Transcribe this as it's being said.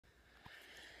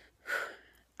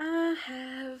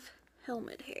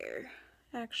helmet hair.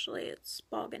 Actually, it's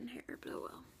boggin hair, but oh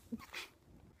well.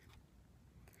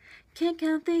 Can't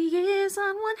count the years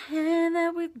on one hand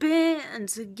that we've been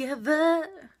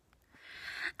together.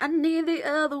 I need the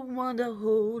other one to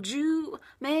hold you,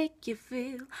 make you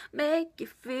feel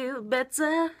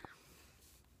better.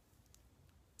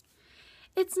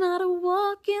 It's not a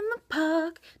walk in the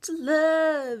park to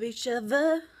love each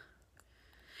other,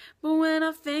 but when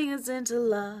our fingers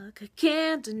interlock, I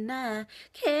can't deny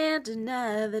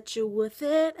that you're worth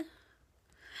it.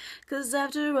 'Cause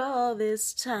after all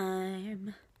this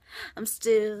time, I'm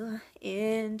still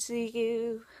into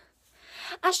you.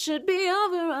 I should be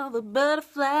over all the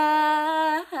butterflies,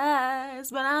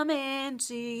 but I'm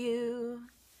into you.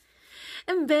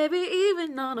 And baby,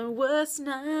 even on our worst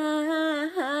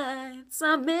nights,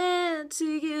 I'm into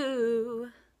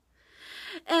you.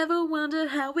 Ever wonder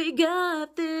how we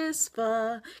got this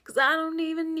far? 'Cause I don't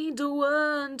even need to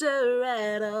wonder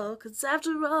at all. 'Cause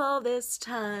after all this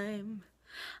time,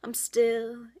 I'm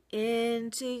still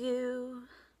into you.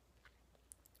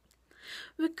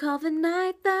 Recall the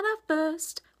night that I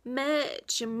first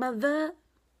met your mother,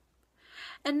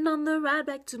 and on the ride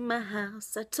back to my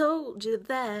house, I told you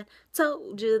that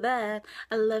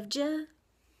I loved you.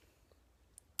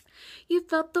 You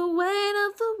felt the weight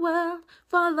of the world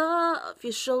fall off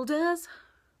your shoulders,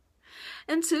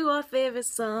 and to our favorite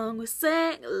song we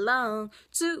sang along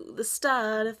to the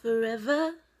start of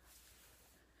forever.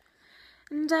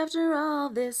 And after all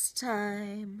this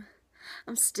time,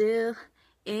 I'm still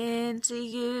into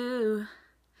you.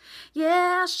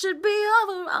 Yeah, I should be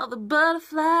over all the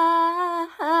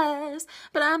butterflies,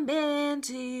 but I'm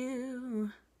into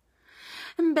you.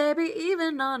 And baby,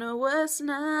 even on our worst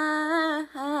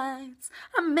nights,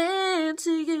 I'm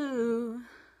into you.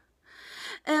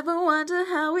 Ever wonder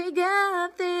how we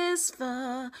got this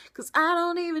far? 'Cause I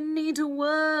don't even need to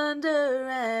wonder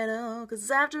at all.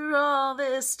 'Cause after all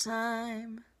this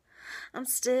time, I'm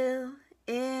still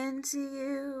into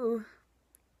you.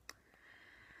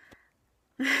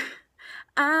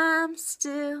 I'm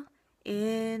still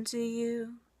into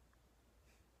you.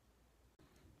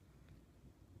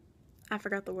 I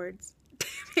forgot the words.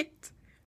 Damn it.